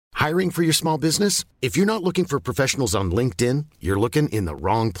Hiring for your small business? If you're not looking for professionals on LinkedIn, you're looking in the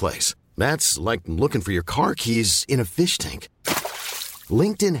wrong place. That's like looking for your car keys in a fish tank.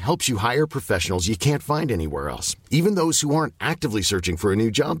 LinkedIn helps you hire professionals you can't find anywhere else, even those who aren't actively searching for a new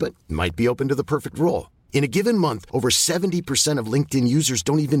job but might be open to the perfect role. In a given month, over 70% of LinkedIn users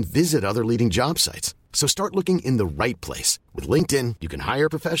don't even visit other leading job sites. So start looking in the right place. With LinkedIn, you can hire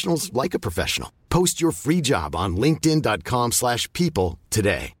professionals like a professional. Post your free job on linkedin.com/people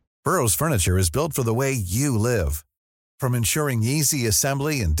today. Burrow's furniture is built for the way you live. From ensuring easy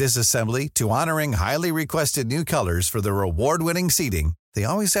assembly and disassembly to honoring highly requested new colors for their award-winning seating, they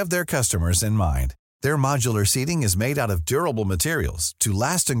always have their customers in mind. Their modular seating is made out of durable materials to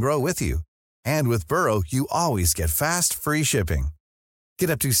last and grow with you. And with Burrow, you always get fast, free shipping.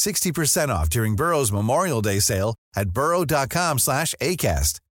 Get up to 60% off during Burrow's Memorial Day sale at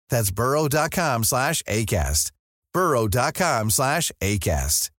burrow.com/ACAST. That's burrow.com/ACAST.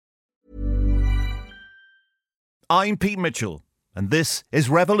 burrow.com/ACAST. I'm Pete Mitchell, and this is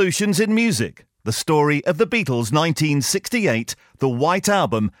Revolutions in Music, the story of the Beatles' 1968 The White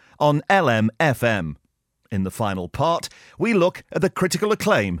Album on LMFM. In the final part, we look at the critical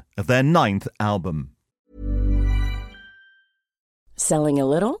acclaim of their 9th album. Selling a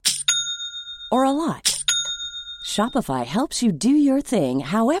little or a lot? Shopify helps you do your thing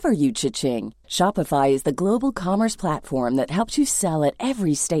however you cha-ching. Shopify is the global commerce platform that helps you sell at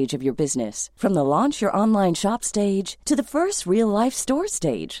every stage of your business. From the launch your online shop stage to the first real-life store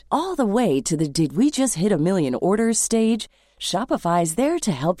stage, all the way to the did we just hit a million orders stage. Shopify is there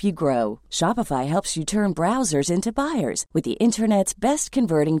to help you grow. Shopify helps you turn browsers into buyers with the internet's best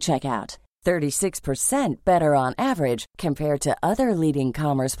converting checkout. 36% better on average compared to other leading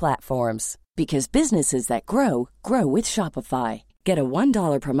commerce platforms. Because businesses that grow, grow with Shopify. Get a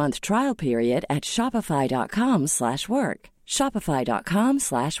 $1 per month trial period at shopify.com/work.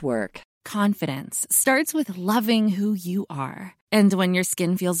 Shopify.com/work. Confidence starts with loving who you are. And when your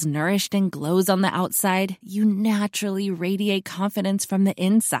skin feels nourished and glows on the outside, you naturally radiate confidence from the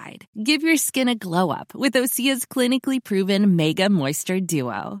inside. Give your skin a glow up with Osea's clinically proven Mega Moisture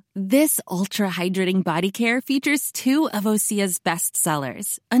Duo. This ultra-hydrating body care features 2 of Osea's best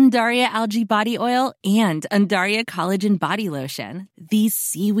sellers, Undaria Algae Body Oil and Undaria Collagen Body Lotion. These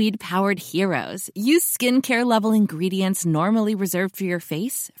seaweed-powered heroes use skincare-level ingredients normally reserved for your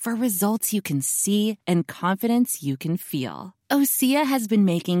face for results you can see and confidence you can feel. Osea has been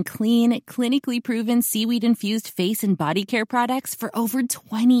making clean, clinically proven seaweed-infused face and body care products for over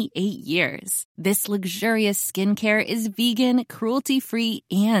 28 years. This luxurious skincare is vegan, cruelty-free,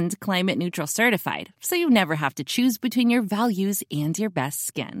 and climate-neutral certified, so you never have to choose between your values and your best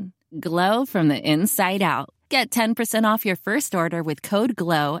skin. Glow from the inside out. Get 10% off your first order with code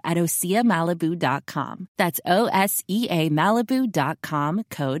GLOW at OseaMalibu.com. That's OSEA Malibu.com,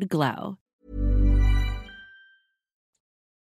 code GLOW.